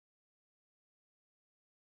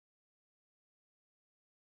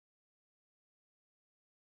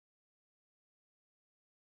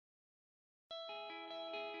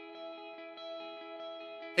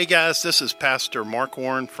Hey guys, this is Pastor Mark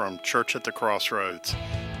Warren from Church at the Crossroads.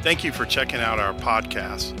 Thank you for checking out our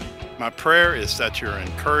podcast. My prayer is that you're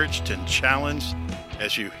encouraged and challenged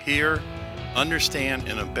as you hear, understand,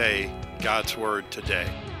 and obey God's Word today.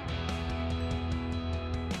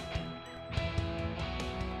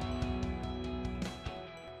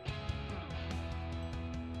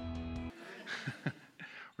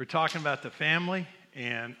 We're talking about the family,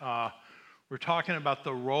 and we're talking about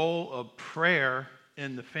the role of prayer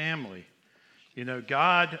in the family. You know,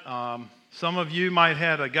 God, some of you might have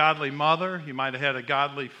had a godly mother, you might have had a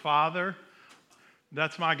godly father.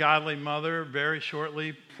 That's my godly mother. Very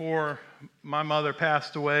shortly before my mother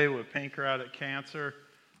passed away with pancreatic cancer,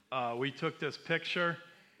 we took this picture,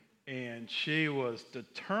 and she was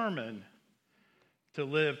determined to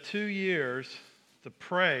live 2 years to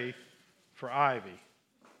pray for Ivy,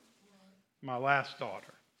 my last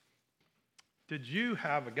daughter. Did you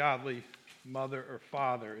have a godly mother or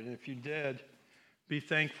father? And if you did, be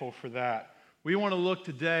thankful for that. We want to look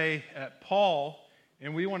today at Paul,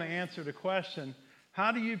 and we want to answer the question,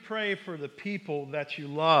 how do you pray for the people that you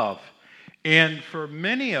love? And for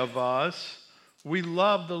many of us, we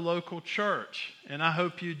love the local church, and I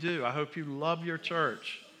hope you do. I hope you love your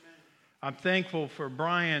church. I'm thankful for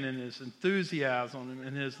Brian and his enthusiasm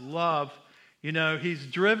and his love. You know, he's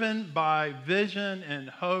driven by vision and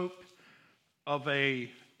hope of a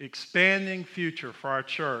expanding future for our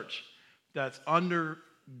church that's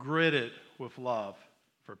undergirded with love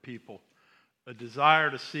for people. A desire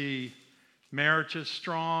to see marriages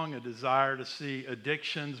strong, a desire to see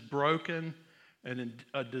addictions broken, and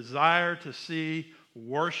a desire to see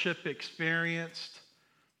worship experienced.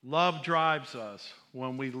 Love drives us.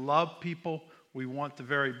 When we love people, we want the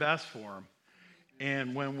very best for them.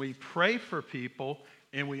 And when we pray for people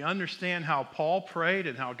and we understand how Paul prayed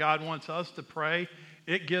and how God wants us to pray,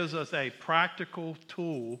 it gives us a practical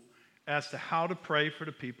tool as to how to pray for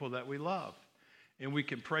the people that we love. And we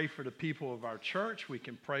can pray for the people of our church. We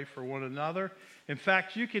can pray for one another. In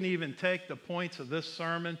fact, you can even take the points of this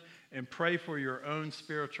sermon and pray for your own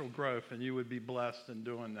spiritual growth, and you would be blessed in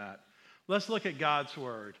doing that. Let's look at God's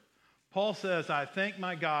word. Paul says, I thank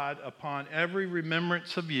my God upon every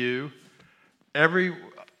remembrance of you,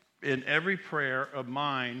 in every prayer of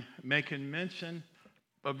mine, making mention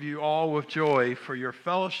of you all with joy for your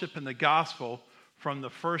fellowship in the gospel from the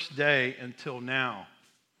first day until now.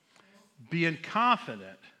 Being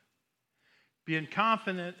confident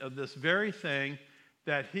of this very thing,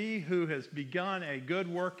 that he who has begun a good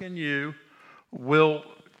work in you will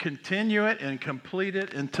continue it and complete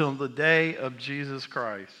it until the day of Jesus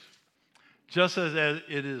Christ. Just as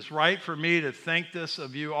it is right for me to think this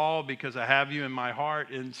of you all because I have you in my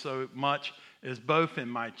heart in so much as both in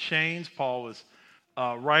my chains, Paul was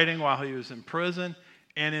writing while he was in prison,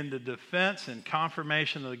 and in the defense and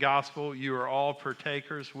confirmation of the gospel, you are all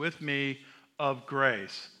partakers with me of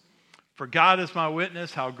grace. For God is my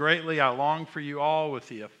witness, how greatly I long for you all with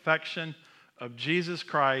the affection of Jesus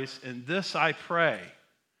Christ. And this I pray,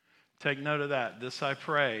 take note of that, this I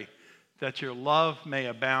pray, that your love may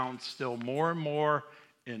abound still more and more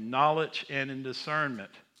in knowledge and in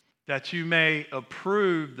discernment, that you may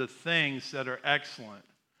approve the things that are excellent.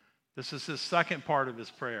 This is the second part of his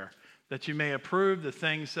prayer, that you may approve the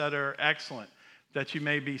things that are excellent, that you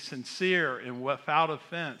may be sincere and without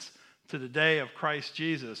offense to the day of Christ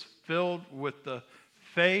Jesus, filled with the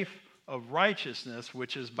faith of righteousness,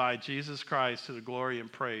 which is by Jesus Christ, to the glory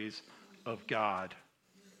and praise of God.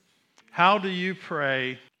 How do you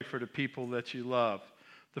pray for the people that you love?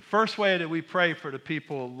 The first way that we pray for the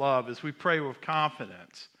people of love is we pray with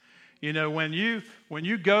confidence. You know, when you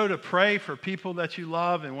go to pray for people that you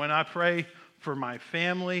love, and when I pray for my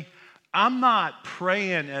family, I'm not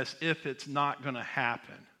praying as if it's not going to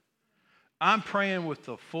happen. I'm praying with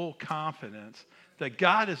the full confidence that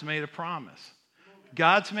God has made a promise.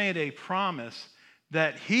 God's made a promise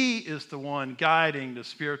that he is the one guiding the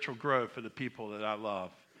spiritual growth of the people that I love.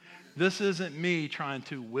 This isn't me trying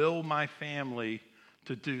to will my family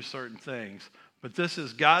to do certain things, but this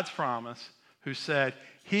is God's promise, who said,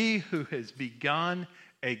 he who has begun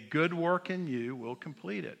a good work in you will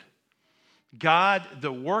complete it. God,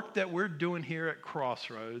 the work that we're doing here at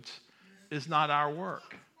Crossroads is not our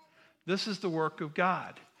work. This is the work of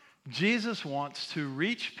God. Jesus wants to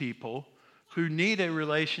reach people who need a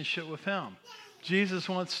relationship with him. Jesus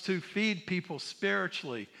wants to feed people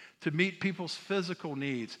spiritually, to meet people's physical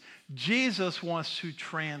needs. Jesus wants to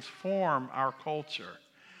transform our culture.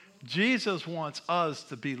 Jesus wants us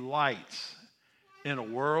to be lights in a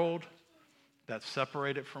world that's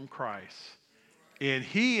separated from Christ. And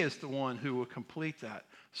he is the one who will complete that.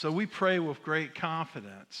 So we pray with great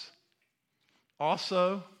confidence.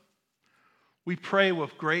 Also, we pray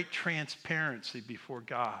with great transparency before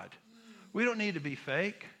God. We don't need to be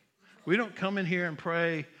fake. We don't come in here and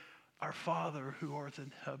pray, "Our Father who art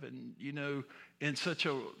in heaven," in such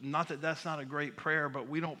a, not that that's not a great prayer, but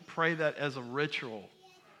we don't pray that as a ritual.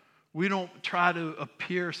 We don't try to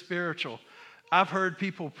appear spiritual. I've heard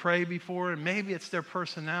people pray before, and maybe it's their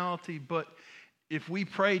personality, but if we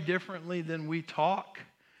pray differently than we talk,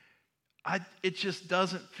 it just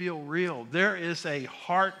doesn't feel real. There is a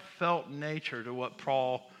heartfelt nature to what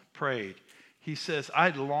Paul prayed. He says, "I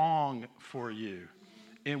long for you."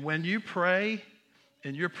 And when you pray,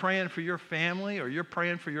 and you're praying for your family, or you're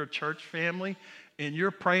praying for your church family, and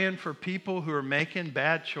you're praying for people who are making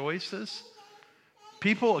bad choices,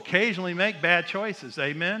 people occasionally make bad choices,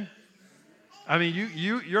 amen? I mean,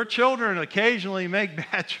 your children occasionally make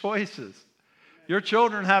bad choices. Your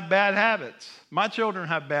children have bad habits. My children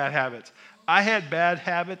have bad habits. I had bad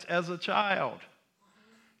habits as a child.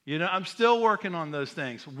 I'm still working on those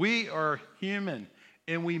things. We are human,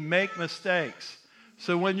 and we make mistakes.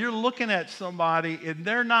 So when you're looking at somebody and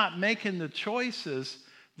they're not making the choices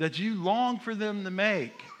that you long for them to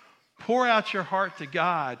make, pour out your heart to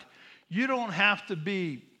God. You don't have to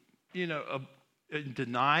be, in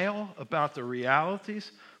denial about the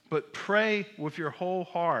realities, but pray with your whole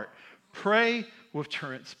heart. Pray with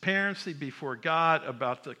transparency before God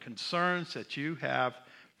about the concerns that you have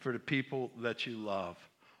for the people that you love.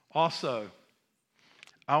 Also,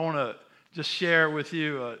 I want to just share with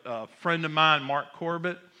you a friend of mine, Mark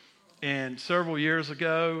Corbett, and several years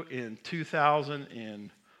ago in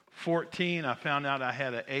 2014, I found out I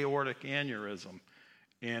had an aortic aneurysm,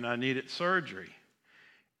 and I needed surgery.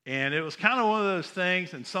 And it was kind of one of those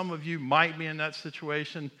things, and some of you might be in that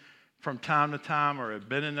situation from time to time or have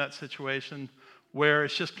been in that situation where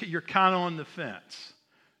it's just you're kind of on the fence.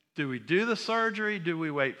 Do we do the surgery? Do we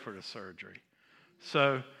wait for the surgery?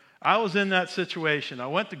 So I was in that situation. I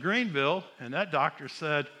went to Greenville, and that doctor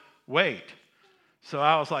said, "Wait." So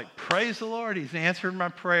I was like, praise the Lord, he's answered my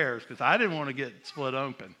prayers, because I didn't want to get split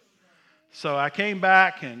open. So I came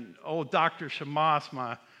back, and old Dr. Shamas,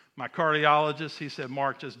 my cardiologist, he said,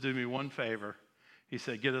 "Mark, just do me one favor." He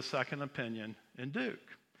said, "Get a second opinion in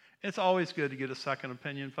Duke." It's always good to get a second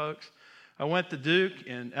opinion, folks. I went to Duke,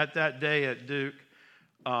 and at that day at Duke,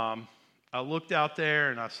 I looked out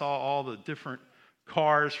there, and I saw all the different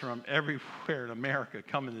cars from everywhere in America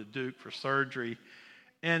coming to Duke for surgery.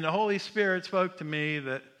 And the Holy Spirit spoke to me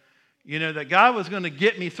that, that God was going to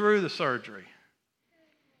get me through the surgery.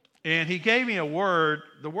 And he gave me a word.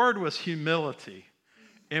 The word was humility.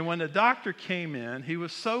 And when the doctor came in, he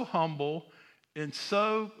was so humble and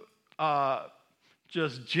so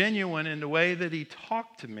just genuine in the way that he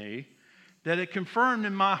talked to me that it confirmed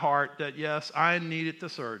in my heart that, yes, I needed the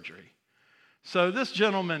surgery. So this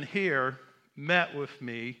gentleman here met with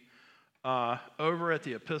me over at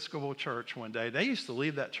the Episcopal Church one day. They used to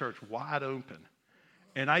leave that church wide open.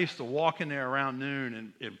 And I used to walk in there around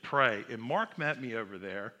noon and pray. And Mark met me over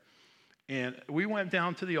there. And we went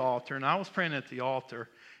down to the altar, and I was praying at the altar.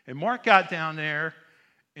 And Mark got down there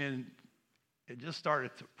and just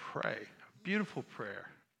started to pray. A beautiful prayer.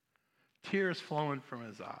 Tears flowing from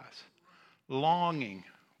his eyes. Longing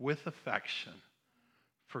with affection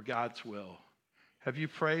for God's will. Have you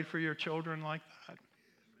prayed for your children like that?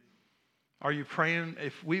 Are you praying,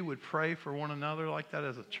 if we would pray for one another like that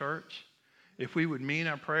as a church? If we would mean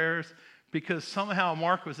our prayers? Because somehow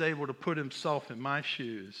Mark was able to put himself in my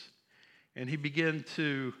shoes. And he began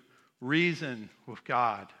to reason with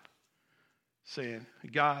God. Saying,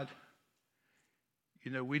 "God,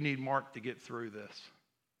 we need Mark to get through this.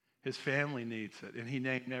 His family needs it." And he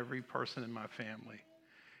named every person in my family.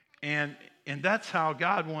 And that's how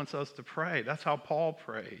God wants us to pray. That's how Paul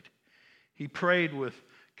prayed. He prayed with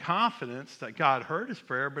confidence that God heard his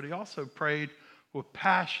prayer, but he also prayed with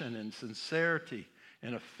passion and sincerity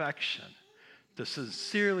and affection. To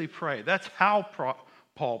sincerely pray. That's how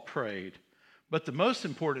Paul prayed. But the most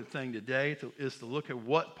important thing today is to look at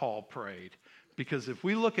what Paul prayed. Because if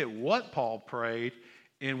we look at what Paul prayed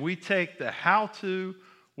and we take the how-to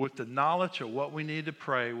with the knowledge of what we need to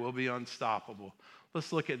pray, we'll be unstoppable.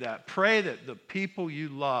 Let's look at that. Pray that the people you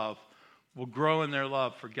love will grow in their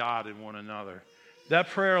love for God and one another. That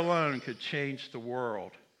prayer alone could change the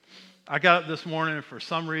world. I got up this morning, and for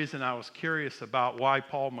some reason I was curious about why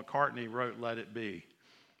Paul McCartney wrote "Let It Be."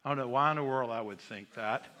 I don't know why in the world I would think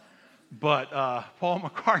that. But Paul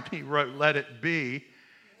McCartney wrote "Let It Be,"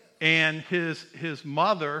 and his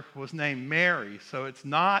mother was named Mary. So it's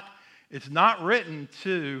not written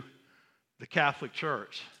to the Catholic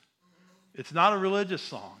Church. It's not a religious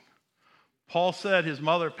song. Paul said his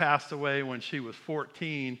mother passed away when she was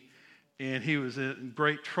 14, and he was in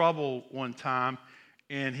great trouble one time,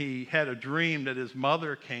 and he had a dream that his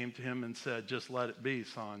mother came to him and said, "Just let it be,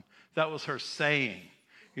 son." That was her saying.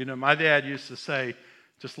 My dad used to say,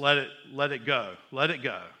 "Just let it go, let it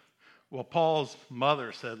go." Well, Paul's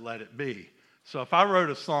mother said, "Let it be." So if I wrote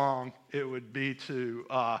a song, it would be to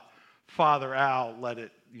Father Al, let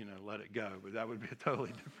it go. But that would be a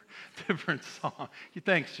totally different song.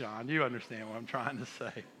 Thanks, John. You understand what I'm trying to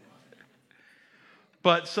say.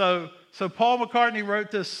 But so Paul McCartney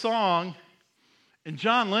wrote this song, and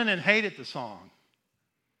John Lennon hated the song.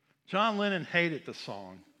 John Lennon hated the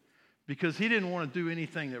song because he didn't want to do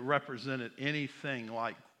anything that represented anything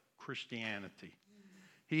like Christianity.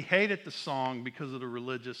 He hated the song because of the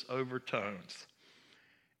religious overtones.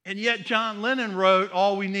 And yet John Lennon wrote,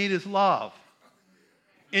 "All we need is love."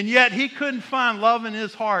 And yet he couldn't find love in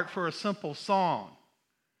his heart for a simple song.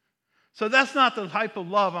 So that's not the type of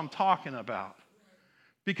love I'm talking about.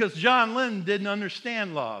 Because John Lennon didn't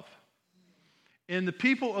understand love. And the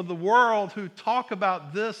people of the world who talk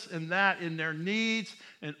about this and that in their needs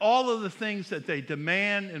and all of the things that they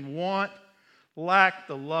demand and want lack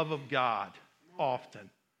the love of God often.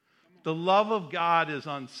 The love of God is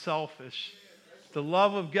unselfish. The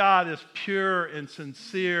love of God is pure and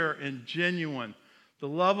sincere and genuine. The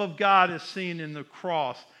love of God is seen in the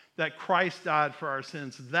cross, that Christ died for our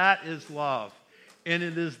sins. That is love. And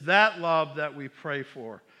it is that love that we pray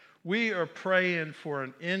for. We are praying for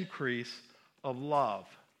an increase of love.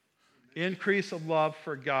 Increase of love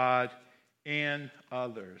for God and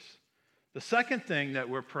others. The second thing that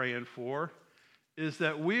we're praying for is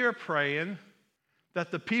that we are praying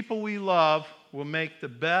that the people we love will make the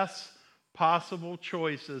best possible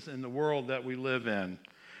choices in the world that we live in.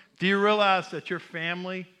 Do you realize that your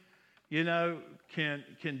family, can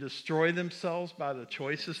destroy themselves by the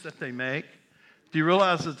choices that they make? Do you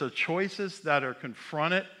realize that the choices that are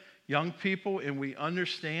confronted young people, and we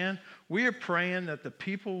understand, we are praying that the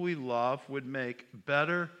people we love would make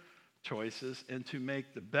better choices and to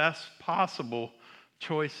make the best possible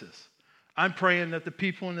choices. I'm praying that the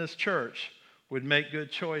people in this church would make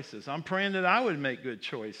good choices. I'm praying that I would make good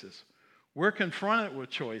choices. We're confronted with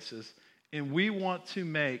choices, and we want to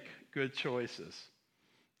make good choices.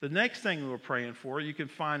 The next thing we're praying for, you can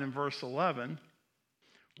find in verse 11,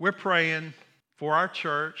 we're praying for our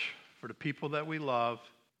church, for the people that we love,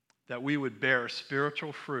 that we would bear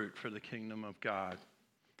spiritual fruit for the kingdom of God.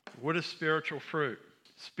 What is spiritual fruit?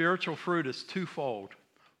 Spiritual fruit is twofold.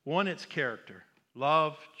 One, it's character.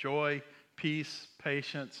 Love, joy, peace,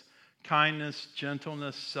 patience, kindness,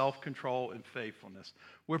 gentleness, self-control, and faithfulness.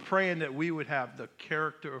 We're praying that we would have the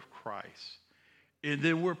character of Christ. And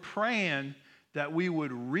then we're praying that we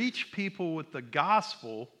would reach people with the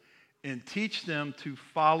gospel and teach them to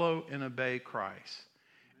follow and obey Christ.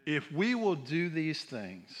 If we will do these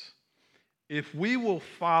things, if we will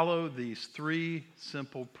follow these three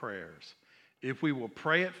simple prayers, if we will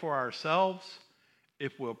pray it for ourselves,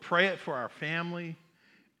 if we'll pray it for our family,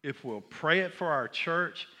 if we'll pray it for our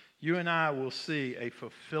church, you and I will see a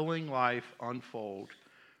fulfilling life unfold,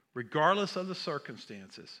 regardless of the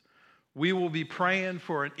circumstances. We will be praying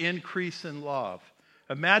for an increase in love.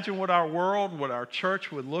 Imagine what our world, what our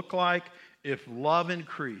church would look like if love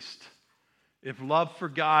increased, if love for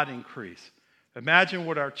God increased. Imagine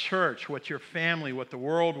what our church, what your family, what the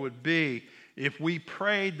world would be if we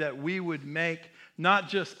prayed that we would make not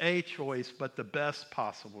just a choice, but the best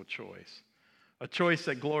possible choice, a choice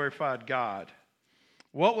that glorified God.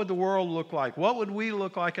 What would the world look like? What would we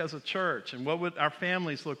look like as a church? And what would our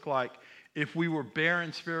families look like if we were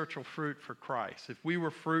bearing spiritual fruit for Christ, if we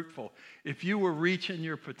were fruitful, if you were reaching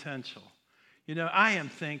your potential? I am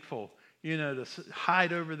thankful, to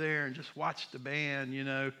hide over there and just watch the band,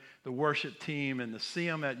 the worship team, and to see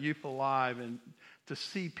them at Youth Alive and to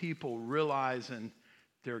see people realizing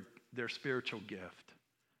their spiritual gift,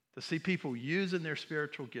 to see people using their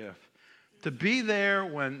spiritual gift, to be there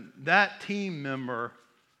when that team member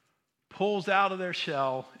pulls out of their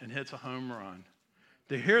shell and hits a home run.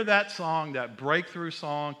 To hear that song, that breakthrough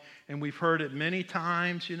song, and we've heard it many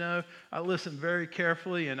times, I listen very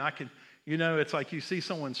carefully, and I can, it's like you see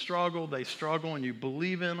someone struggle, they struggle, and you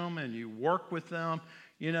believe in them, and you work with them,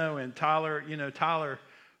 and Tyler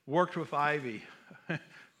worked with Ivy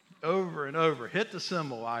over and over. Hit the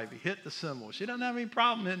cymbal, Ivy, hit the cymbal. She doesn't have any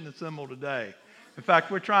problem hitting the cymbal today. In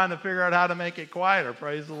fact, we're trying to figure out how to make it quieter,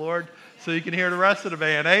 praise the Lord, so you can hear the rest of the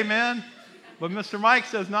band. Amen? But Mr. Mike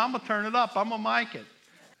says, no, I'm going to turn it up. I'm going to mic it.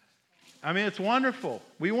 I mean, it's wonderful.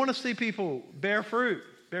 We want to see people bear fruit,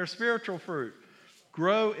 bear spiritual fruit,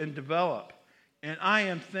 grow and develop. And I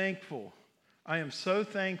am thankful. I am so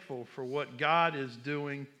thankful for what God is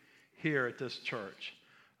doing here at this church.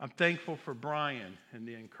 I'm thankful for Brian and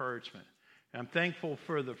the encouragement. And I'm thankful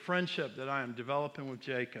for the friendship that I am developing with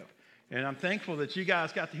Jacob. And I'm thankful that you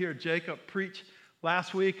guys got to hear Jacob preach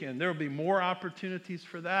last week, and there will be more opportunities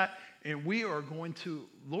for that. And we are going to,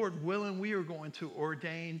 Lord willing, we are going to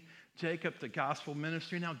ordain Jacob to gospel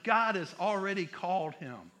ministry. Now, God has already called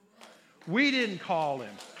him. We didn't call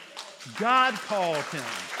him. God called him.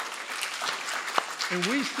 And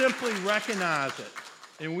we simply recognize it.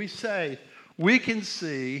 And we say, we can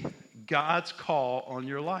see God's call on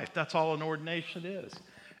your life. That's all an ordination is.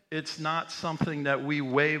 It's not something that we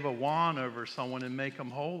wave a wand over someone and make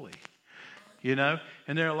them holy. You know?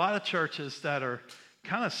 And there are a lot of churches that are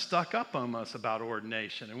kind of stuck up on us about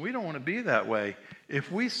ordination, and we don't want to be that way.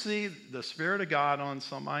 If we see the Spirit of God on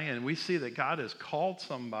somebody and we see that God has called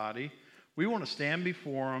somebody, we want to stand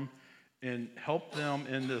before them and help them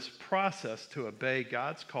in this process to obey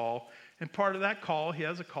God's call. And part of that call, he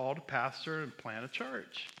has a call to pastor and plant a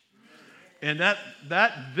church. And that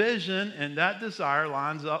vision and that desire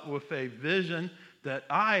lines up with a vision that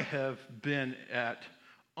I have been at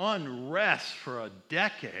unrest for a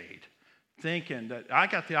decade, thinking that I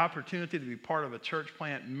got the opportunity to be part of a church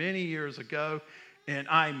plant many years ago, and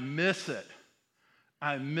I miss it.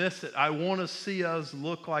 I miss it. I want to see us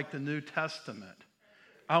look like the New Testament.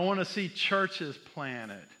 I want to see churches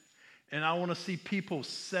planted, and I want to see people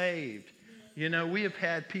saved. You know, we have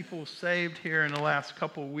had people saved here in the last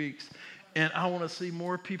couple of weeks, and I want to see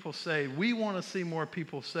more people saved. We want to see more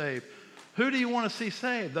people saved. Who do you want to see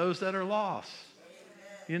saved? Those that are lost.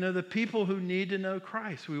 You know, the people who need to know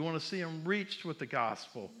Christ. We want to see them reached with the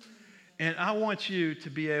gospel. And I want you to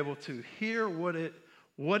be able to hear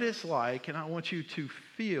what it's like, and I want you to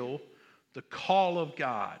feel the call of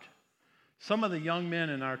God. Some of the young men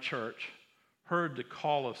in our church heard the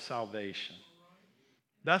call of salvation.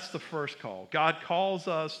 That's the first call. God calls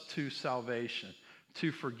us to salvation,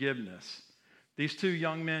 to forgiveness. These two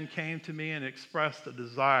young men came to me and expressed a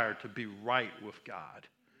desire to be right with God.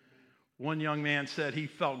 One young man said he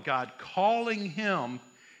felt God calling him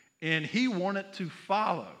and he wanted to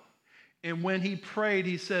follow. And when he prayed,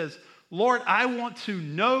 he says, Lord, I want to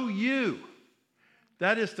know you.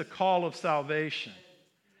 That is the call of salvation.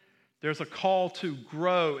 There's a call to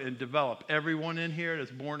grow and develop. Everyone in here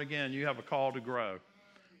that's born again, you have a call to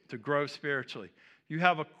grow spiritually. You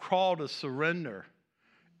have a call to surrender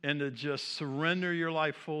and to just surrender your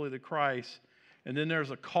life fully to Christ. And then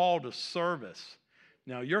there's a call to service.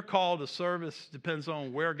 Now, your call to service depends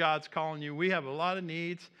on where God's calling you. We have a lot of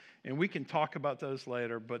needs, and we can talk about those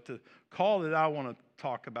later. But the call that I want to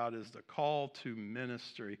talk about is the call to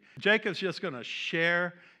ministry. Jacob's just going to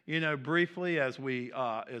share, briefly as we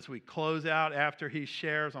close out. After he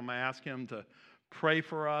shares, I'm going to ask him to pray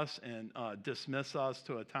for us and dismiss us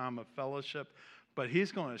to a time of fellowship. But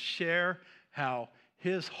he's going to share how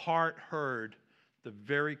his heart heard the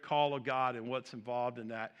very call of God and what's involved in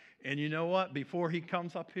that. And you know what? Before he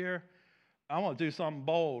comes up here, I want to do something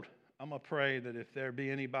bold. I'm going to pray that if there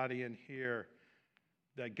be anybody in here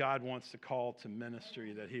that God wants to call to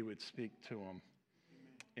ministry, that he would speak to them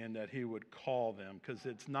and that he would call them, because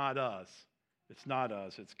it's not us. It's not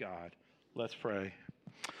us. It's God. Let's pray.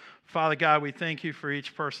 Father God, we thank you for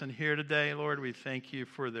each person here today, Lord. We thank you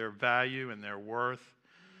for their value and their worth.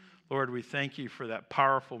 Lord, we thank you for that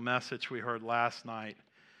powerful message we heard last night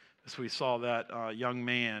as we saw that young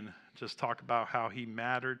man just talk about how he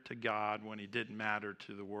mattered to God when he didn't matter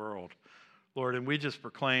to the world. Lord, and we just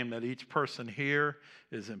proclaim that each person here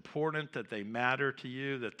is important, that they matter to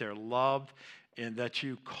you, that they're loved, and that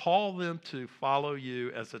you call them to follow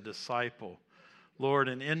you as a disciple. Lord,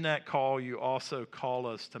 and in that call, you also call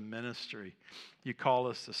us to ministry. You call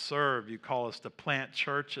us to serve. You call us to plant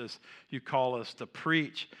churches. You call us to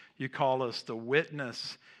preach. You call us to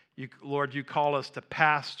witness. Lord, you call us to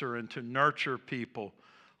pastor and to nurture people.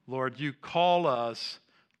 Lord, you call us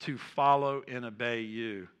to follow and obey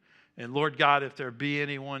you. And Lord God, if there be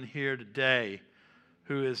anyone here today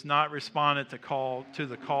who has not responded to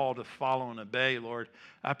the call to follow and obey, Lord,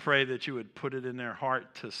 I pray that you would put it in their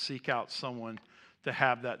heart to seek out someone to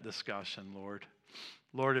have that discussion, Lord.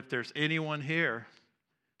 Lord, if there's anyone here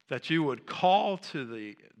that you would call to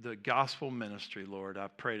the gospel ministry, Lord, I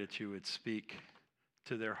pray that you would speak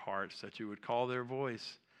to their hearts, that you would call their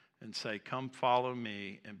voice and say, come follow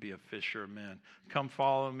me and be a fisher of men. Come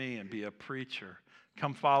follow me and be a preacher.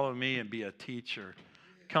 Come follow me and be a teacher.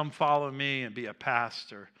 Come follow me and be a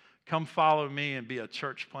pastor. Come follow me and be a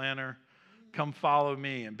church planner. Come follow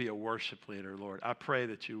me and be a worship leader, Lord. I pray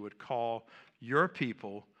that you would call your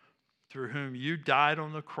people through whom you died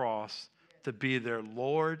on the cross to be their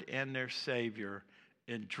Lord and their Savior,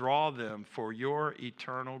 and draw them for your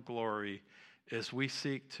eternal glory as we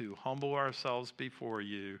seek to humble ourselves before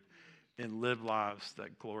you and live lives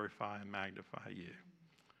that glorify and magnify you.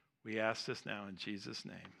 We ask this now in Jesus'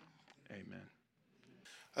 name.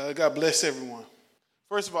 Amen. God bless everyone.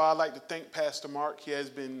 First of all, I'd like to thank Pastor Mark. He has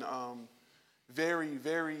been very,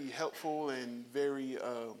 very helpful and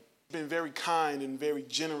been very kind and very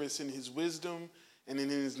generous in his wisdom and in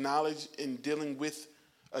his knowledge in dealing with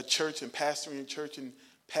a church and pastoring a church and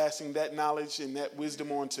passing that knowledge and that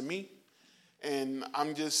wisdom on to me. And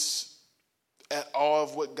I'm just at awe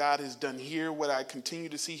of what God has done here, what I continue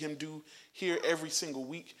to see him do here every single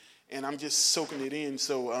week. And I'm just soaking it in.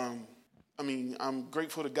 So, I'm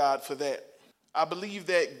grateful to God for that. I believe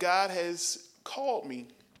that God has called me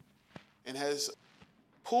and has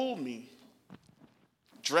pulled me,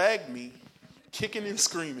 dragged me, kicking and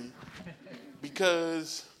screaming,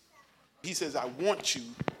 because he says, I want you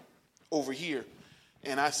over here.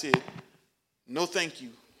 And I said, no, thank you.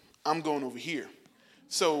 I'm going over here.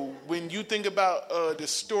 So when you think about the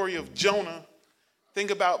story of Jonah, think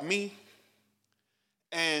about me.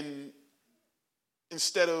 And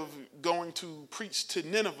instead of going to preach to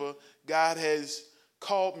Nineveh, God has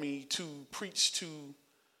called me to preach to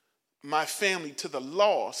my family, to the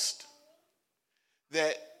lost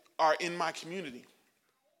that are in my community.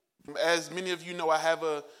 As many of you know, I have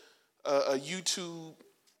a YouTube,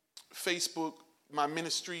 Facebook. My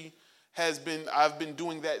ministry I've been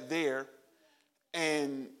doing that there.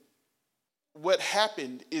 And what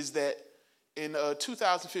happened is that in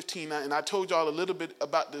 2015, and I told y'all a little bit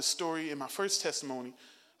about this story in my first testimony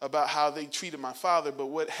about how they treated my father. But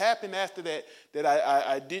what happened after that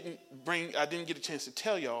I didn't get a chance to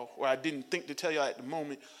tell y'all, or I didn't think to tell y'all at the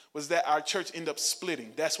moment, was that our church ended up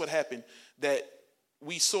splitting. That's what happened. That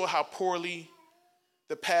we saw how poorly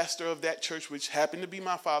the pastor of that church, which happened to be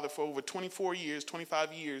my father for over 25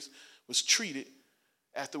 years, was treated.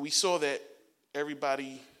 After we saw that,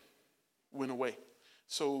 everybody went away.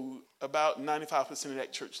 So about 95% of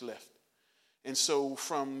that church left. And so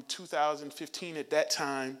from 2015 at that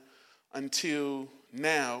time until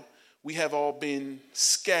now, we have all been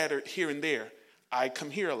scattered here and there. I come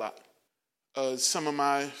here a lot. Some of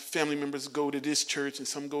my family members go to this church and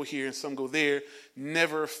some go here and some go there,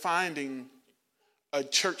 never finding a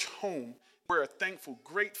church home. We're thankful,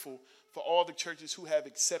 grateful for all the churches who have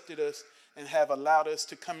accepted us and have allowed us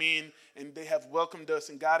to come in, and they have welcomed us,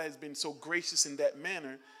 and God has been so gracious in that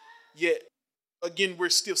manner. Yet, again, we're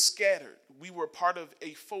still scattered. We were part of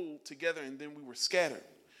a fold together, and then we were scattered.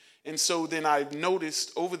 And so then I've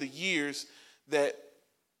noticed over the years that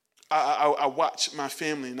I watch my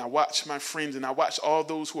family, and I watch my friends, and I watch all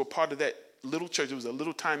those who are part of that little church. It was a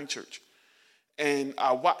little tiny church. And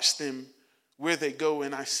I watch them where they go,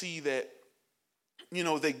 and I see that,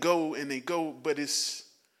 they go, but it's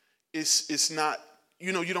not,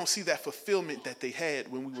 you don't see that fulfillment that they had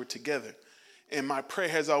when we were together. And my prayer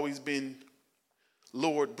has always been,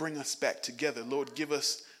 Lord, bring us back together. Lord, give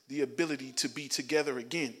us the ability to be together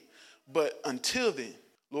again. But until then,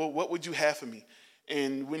 Lord, what would you have for me?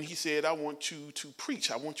 And when he said, I want you to preach,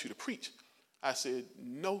 I said,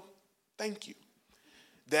 no, thank you.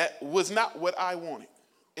 That was not what I wanted.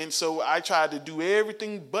 And so I tried to do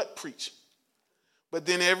everything but preach. But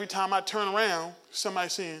then every time I turn around,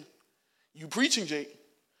 somebody's saying, you preaching, Jake?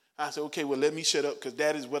 I said, okay, well, let me shut up, because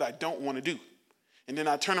that is what I don't want to do. And then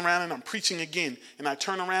I turn around and I'm preaching again. And I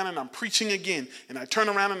turn around and I'm preaching again. And I turn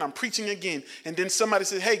around and I'm preaching again. And then somebody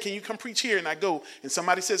says, hey, can you come preach here? And I go. And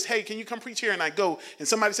somebody says, hey, can you come preach here? And I go. And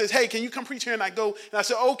somebody says, hey, can you come preach here? And I go. And I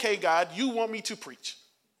said, okay, God, you want me to preach.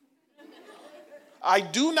 I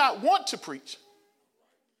do not want to preach.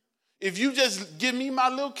 If you just give me my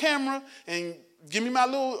little camera and give me my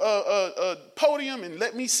little podium and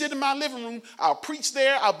let me sit in my living room, I'll preach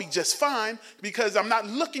there. I'll be just fine, because I'm not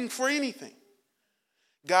looking for anything.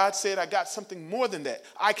 God said, I got something more than that.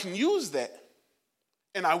 I can use that,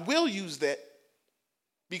 and I will use that,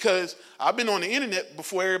 because I've been on the internet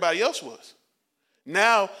before everybody else was.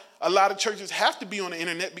 Now, a lot of churches have to be on the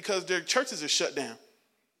internet because their churches are shut down.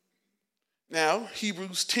 Now,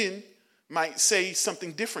 Hebrews 10 might say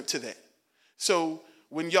something different to that. So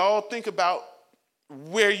when y'all think about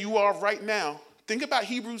where you are right now, think about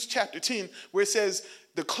Hebrews chapter 10, where it says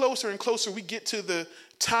the closer and closer we get to the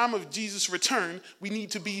time of Jesus' return, we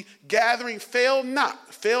need to be gathering. Fail not,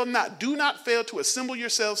 do not fail to assemble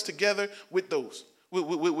yourselves together with those,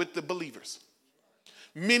 with the believers.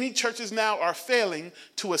 Many churches now are failing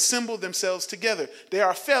to assemble themselves together. They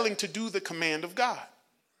are failing to do the command of God.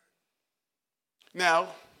 Now,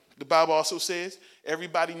 the Bible also says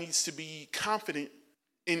everybody needs to be confident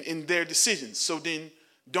in their decisions. So then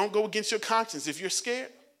don't go against your conscience. If you're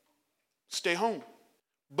scared, stay home.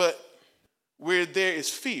 But Where there is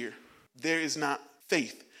fear, there is not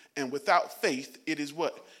faith. And without faith, it is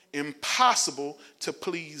what? Impossible to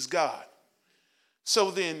please God.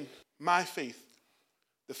 So then, my faith,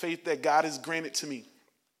 the faith that God has granted to me,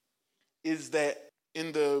 is that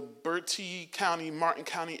in the Bertie County, Martin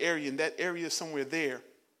County area, in that area somewhere there,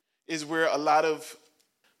 is where a lot of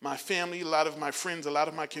my family, a lot of my friends, a lot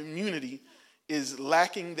of my community is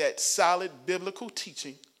lacking that solid biblical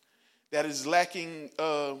teaching, that is lacking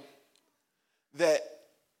that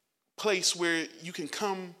place where you can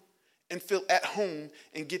come and feel at home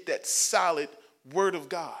and get that solid word of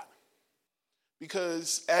God.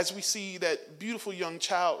 Because as we see that beautiful young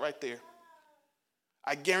child right there,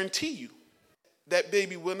 I guarantee you that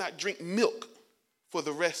baby will not drink milk for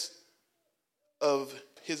the rest of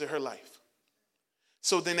his or her life.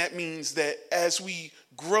 So then that means that as we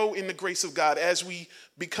grow in the grace of God, as we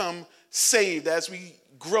become saved, as we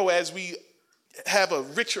grow, as we have a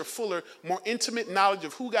richer, fuller, more intimate knowledge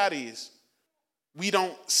of who God is, we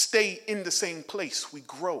don't stay in the same place. We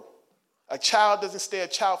grow. A child doesn't stay a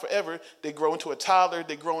child forever. They grow into a toddler.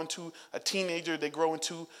 They grow into a teenager. They grow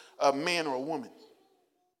into a man or a woman.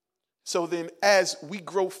 So then as we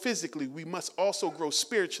grow physically, we must also grow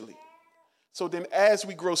spiritually. So then as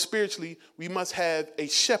we grow spiritually, we must have a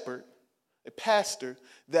shepherd, a pastor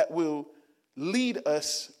that will lead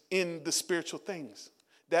us in the spiritual things,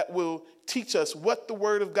 that will teach us what the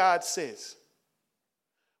word of God says,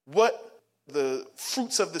 what the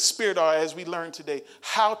fruits of the Spirit are as we learn today,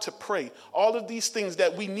 how to pray, all of these things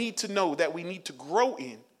that we need to know, that we need to grow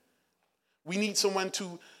in. We need someone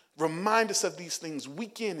to remind us of these things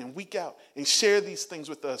week in and week out and share these things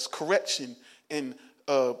with us, correction and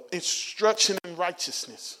instruction in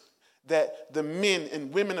righteousness, that the men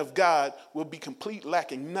and women of God will be complete,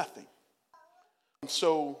 lacking nothing.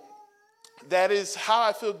 So that is how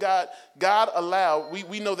I feel God allowed.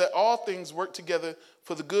 We know that all things work together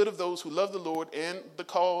for the good of those who love the Lord and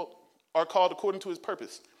are called according to his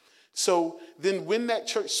purpose. So then when that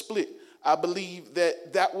church split, I believe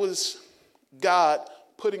that was God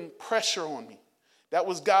putting pressure on me. That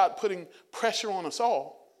was God putting pressure on us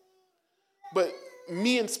all. But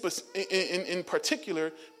me in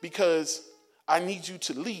particular, because I need you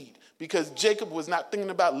to lead. Because Jacob was not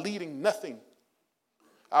thinking about leading nothing.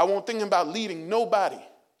 I wasn't thinking about leading nobody.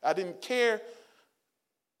 I didn't care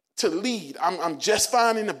to lead. I'm just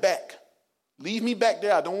fine in the back. Leave me back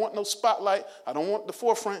there. I don't want no spotlight. I don't want the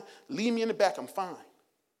forefront. Leave me in the back. I'm fine.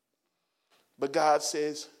 But God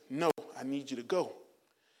says, no, I need you to go.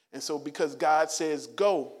 And so because God says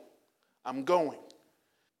go, I'm going.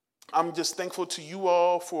 I'm just thankful to you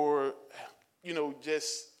all for,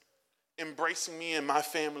 just embracing me and my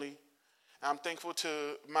family. I'm thankful to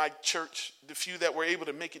my church, the few that were able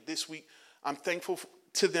to make it this week. I'm thankful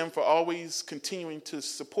to them for always continuing to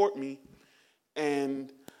support me.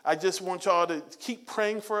 And I just want y'all to keep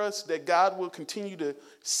praying for us, that God will continue to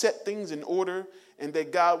set things in order and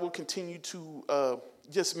that God will continue to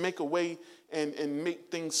just make a way and make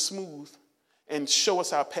things smooth and show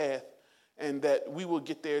us our path, and that we will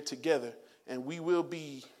get there together and we will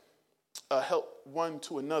be a help one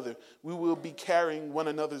to another. We will be carrying one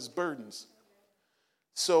another's burdens.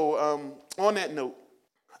 So on that note,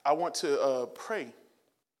 I want to pray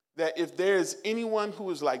that if there is anyone who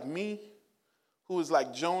is like me, who is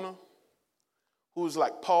like Jonah, who is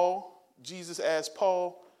like Paul, Jesus asked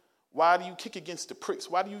Paul, why do you kick against the pricks?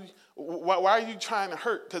 Why are you trying to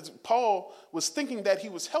hurt? Because Paul was thinking that he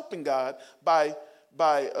was helping God by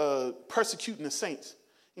persecuting the saints.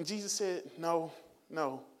 And Jesus said, no,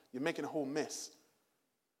 you're making a whole mess.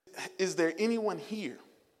 Is there anyone here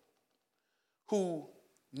who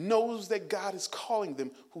knows that God is calling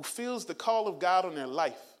them, who feels the call of God on their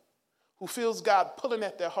life, who feels God pulling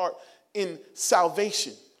at their heart in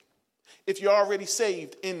salvation? If you're already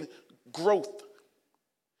saved, in growth,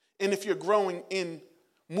 and if you're growing in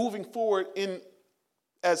moving forward in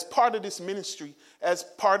as part of this ministry, as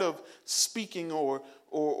part of speaking or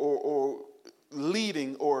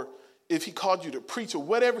leading, or if he called you to preach or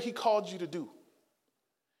whatever he called you to do.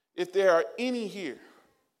 If there are any here,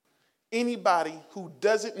 anybody who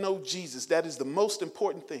doesn't know Jesus, that is the most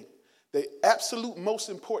important thing. The absolute most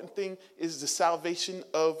important thing is the salvation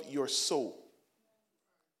of your soul.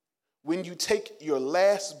 When you take your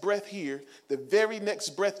last breath here, the very next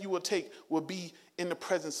breath you will take will be in the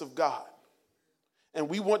presence of God. And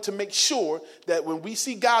we want to make sure that when we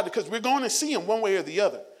see God, because we're going to see him one way or the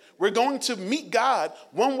other. We're going to meet God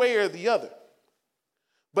one way or the other.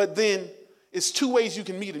 But then it's two ways you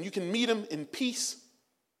can meet him. You can meet him in peace,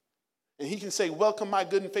 and he can say, welcome, my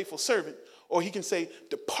good and faithful servant. Or he can say,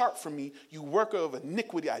 depart from me, you worker of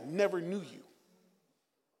iniquity, I never knew you.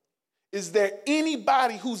 Is there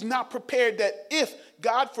anybody who's not prepared that if,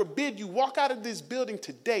 God forbid, you walk out of this building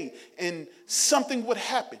today and something would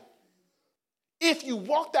happen? If you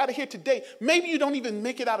walked out of here today, maybe you don't even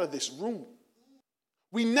make it out of this room.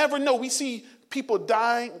 We never know. We see people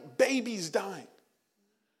dying, babies dying.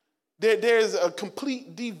 There's a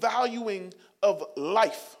complete devaluing of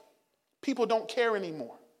life. People don't care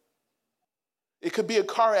anymore. It could be a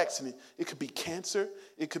car accident. It could be cancer.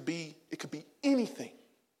 It could be anything.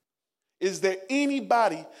 Is there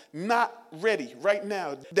anybody not ready right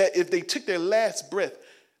now that if they took their last breath,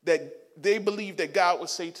 that they believe that God would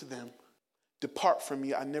say to them, depart from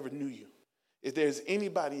me, I never knew you? If there's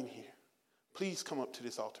anybody in here, please come up to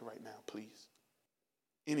this altar right now, please.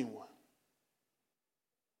 Anyone.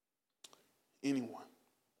 Anyone.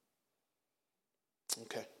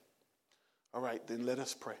 Okay. All right, then let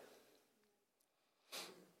us pray.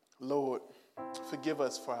 Lord, forgive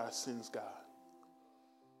us for our sins, God.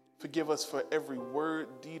 Forgive us for every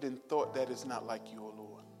word, deed, and thought that is not like you, O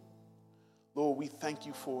Lord. Lord, we thank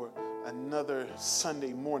you for another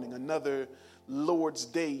Sunday morning, another Lord's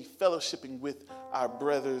Day, fellowshipping with our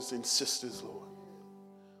brothers and sisters, Lord.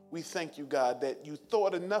 We thank you, God, that you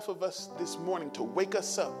thought enough of us this morning to wake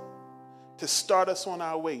us up, to start us on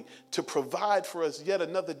our way, to provide for us yet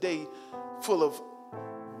another day full of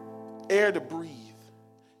air to breathe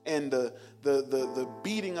and the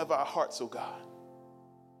beating of our hearts, oh God.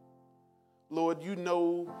 Lord, you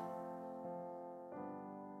know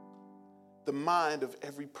the mind of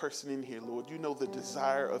every person in here, Lord. You know the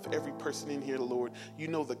desire of every person in here, Lord. You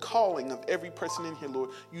know the calling of every person in here, Lord.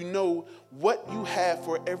 You know what you have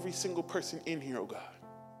for every single person in here, oh God.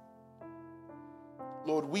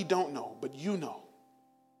 Lord, we don't know, but you know.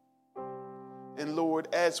 And Lord,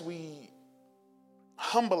 as we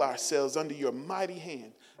humble ourselves under your mighty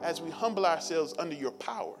hand, as we humble ourselves under your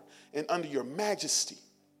power and under your majesty,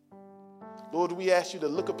 Lord, we ask you to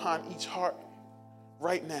look upon each heart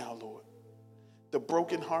right now, Lord. The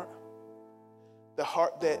broken heart, the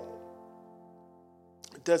heart that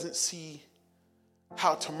doesn't see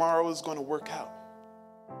how tomorrow is going to work out,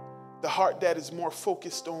 the heart that is more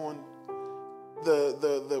focused on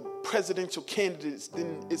the presidential candidates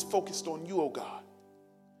than is focused on you, oh God.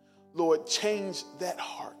 Lord, change that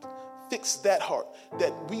heart. Fix that heart,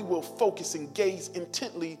 that we will focus and gaze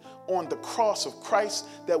intently on the cross of Christ,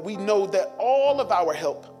 that we know that all of our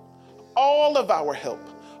help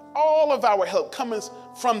comes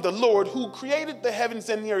from the Lord who created the heavens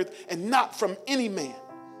and the earth and not from any man.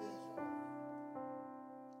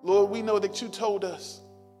 Lord, we know that you told us,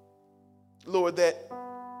 Lord, that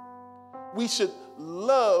we should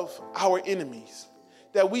love our enemies,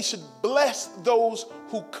 that we should bless those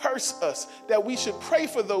who curse us, that we should pray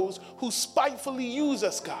for those who spitefully use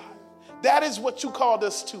us, God. That is what you called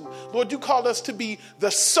us to. Lord, you called us to be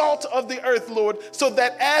the salt of the earth, Lord, so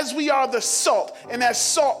that as we are the salt, and as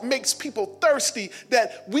salt makes people thirsty,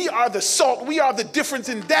 that we are the salt, we are the difference,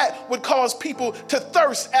 and that would cause people to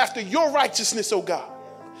thirst after your righteousness, oh God.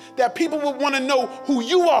 That people would want to know who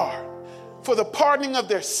you are for the pardoning of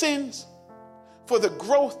their sins, for the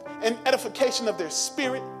growth and edification of their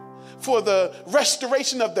spirit, for the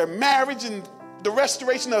restoration of their marriage and the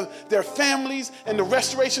restoration of their families and the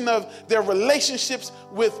restoration of their relationships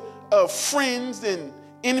with friends and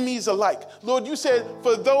enemies alike. Lord, you said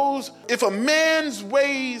for those, if a man's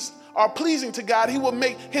ways are pleasing to God, he will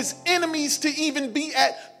make his enemies to even be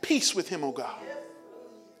at peace with him, oh God.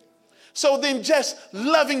 So then just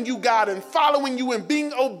loving you, God, and following you and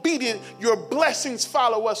being obedient, your blessings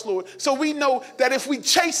follow us, Lord. So we know that if we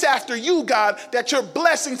chase after you, God, that your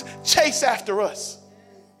blessings chase after us.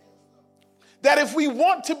 That if we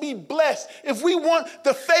want to be blessed, if we want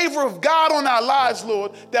the favor of God on our lives,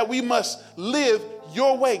 Lord, that we must live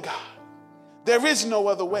your way, God. There is no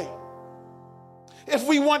other way. If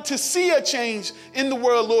we want to see a change in the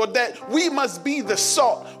world, Lord, that we must be the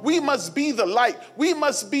salt, we must be the light, we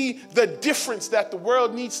must be the difference that the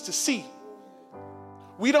world needs to see.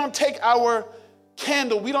 We don't take our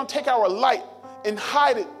candle, we don't take our light and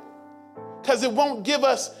hide it because it won't give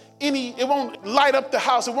us it won't light up the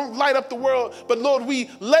house, it won't light up the world, but Lord,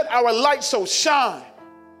 we let our light so shine.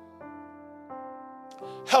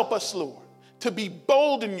 Help us, Lord, to be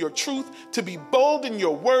bold in your truth, to be bold in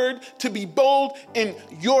your word, to be bold in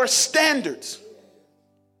your standards.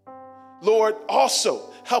 Lord,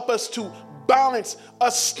 also help us to balance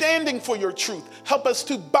us standing for your truth. Help us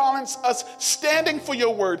to balance us standing for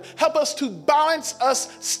your word. Help us to balance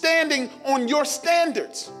us standing on your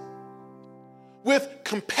standards with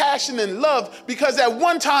compassion and love, because at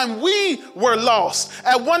one time we were lost.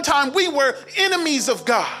 At one time we were enemies of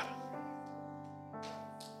God.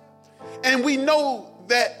 And we know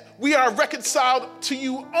that We are reconciled to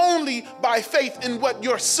you only by faith in what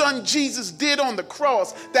your son Jesus did on the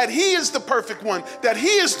cross, that he is the perfect one, that he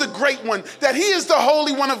is the great one, that he is the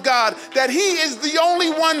Holy One of God, that he is the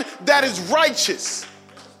only one that is righteous,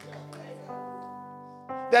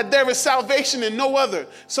 that there is salvation in no other.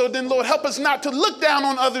 So then, Lord, help us not to look down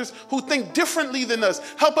on others who think differently than us.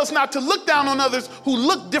 Help us not to look down on others who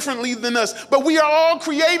look differently than us. But we are all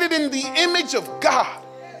created in the image of God.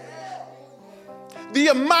 The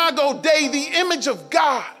imago Dei, the image of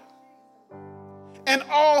God. And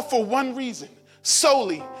all for one reason,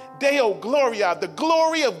 solely Deo Gloria, the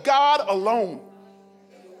glory of God alone.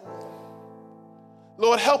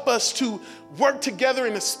 Lord, help us to work together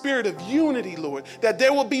in a spirit of unity, Lord, that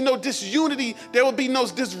there will be no disunity, there will be no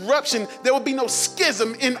disruption, there will be no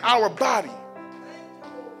schism in our body.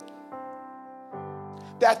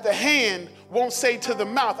 That the hand won't say to the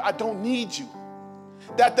mouth, I don't need you.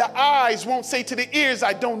 That the eyes won't say to the ears,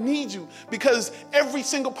 I don't need you. Because every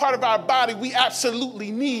single part of our body we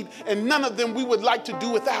absolutely need, and none of them we would like to do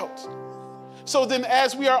without. So then,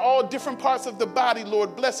 as we are all different parts of the body,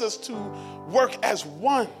 Lord, bless us to work as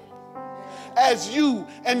one. As you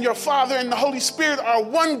and your Father and the Holy Spirit are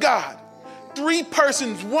one God, 3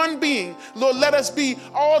 persons, one being. Lord, let us be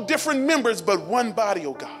all different members, but one body,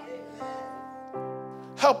 oh God.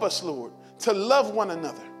 Help us, Lord, to love one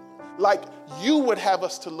another like you would have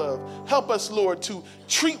us to love. Help us, Lord, to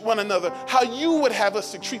treat one another how you would have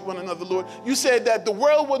us to treat one another, Lord. You said that the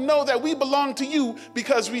world will know that we belong to you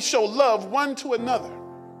because we show love one to another.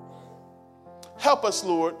 Help us,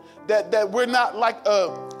 Lord, that we're not like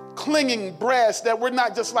a clinging brass, that we're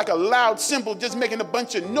not just like a loud cymbal just making a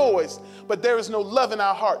bunch of noise, but there is no love in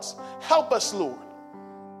our hearts. Help us, Lord,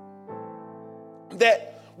 that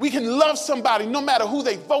we can love somebody no matter who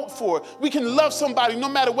they vote for. We can love somebody no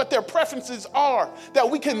matter what their preferences are. That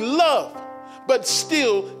we can love, but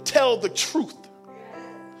still tell the truth.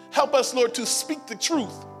 Help us, Lord, to speak the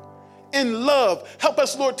truth in love. Help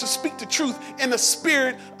us, Lord, to speak the truth in a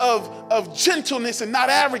spirit of gentleness and not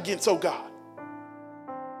arrogance, oh God.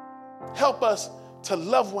 Help us to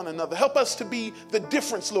love one another. Help us to be the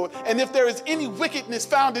difference, Lord. And if there is any wickedness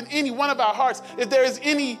found in any one of our hearts, if there is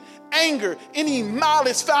any anger, any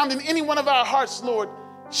malice found in any one of our hearts, Lord,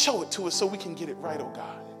 show it to us so we can get it right, oh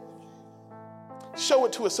God. Show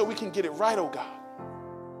it to us so we can get it right, oh God.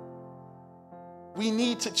 We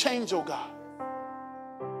need to change, oh God.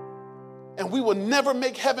 And we will never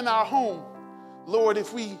make heaven our home, Lord,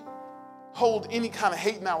 if we hold any kind of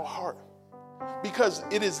hate in our heart. Because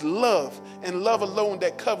it is love and love alone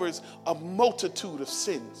that covers a multitude of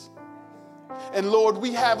sins. And Lord,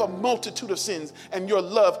 we have a multitude of sins, and your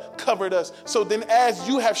love covered us. So then as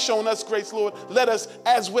you have shown us grace, Lord, let us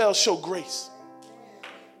as well show grace.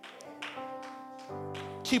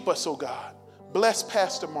 Keep us, oh God. Bless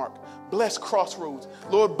Pastor Mark. Bless Crossroads.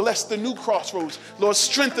 Lord, bless the new Crossroads. Lord,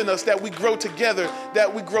 strengthen us that we grow together,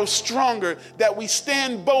 that we grow stronger, that we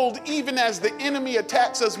stand bold even as the enemy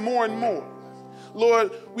attacks us more and more.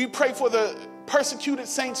 Lord, we pray for the persecuted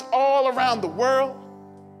saints all around the world.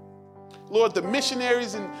 Lord, the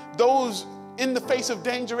missionaries and those in the face of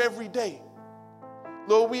danger every day.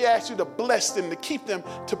 Lord, we ask you to bless them, to keep them,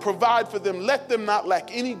 to provide for them. Let them not lack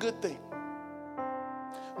any good thing.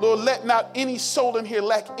 Lord, let not any soul in here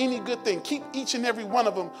lack any good thing. Keep each and every one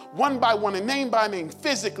of them, one by one and name by name,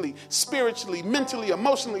 physically, spiritually, mentally,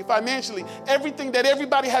 emotionally, financially, everything that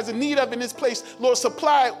everybody has a need of in this place. Lord,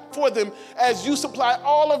 supply for them as you supply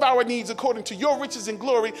all of our needs according to your riches and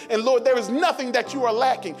glory. And Lord, there is nothing that you are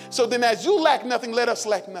lacking. So then as you lack nothing, let us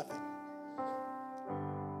lack nothing.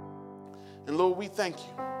 And Lord, we thank you.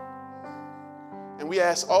 And we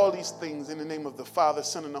ask all these things in the name of the Father,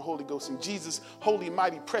 Son, and the Holy Ghost. In Jesus' holy,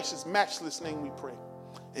 mighty, precious, matchless name we pray.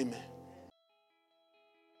 Amen.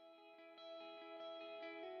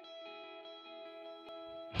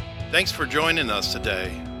 Thanks for joining us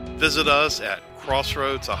today. Visit us at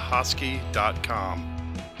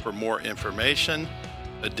crossroadsahoski.com for more information,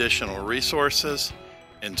 additional resources,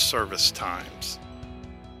 and service times.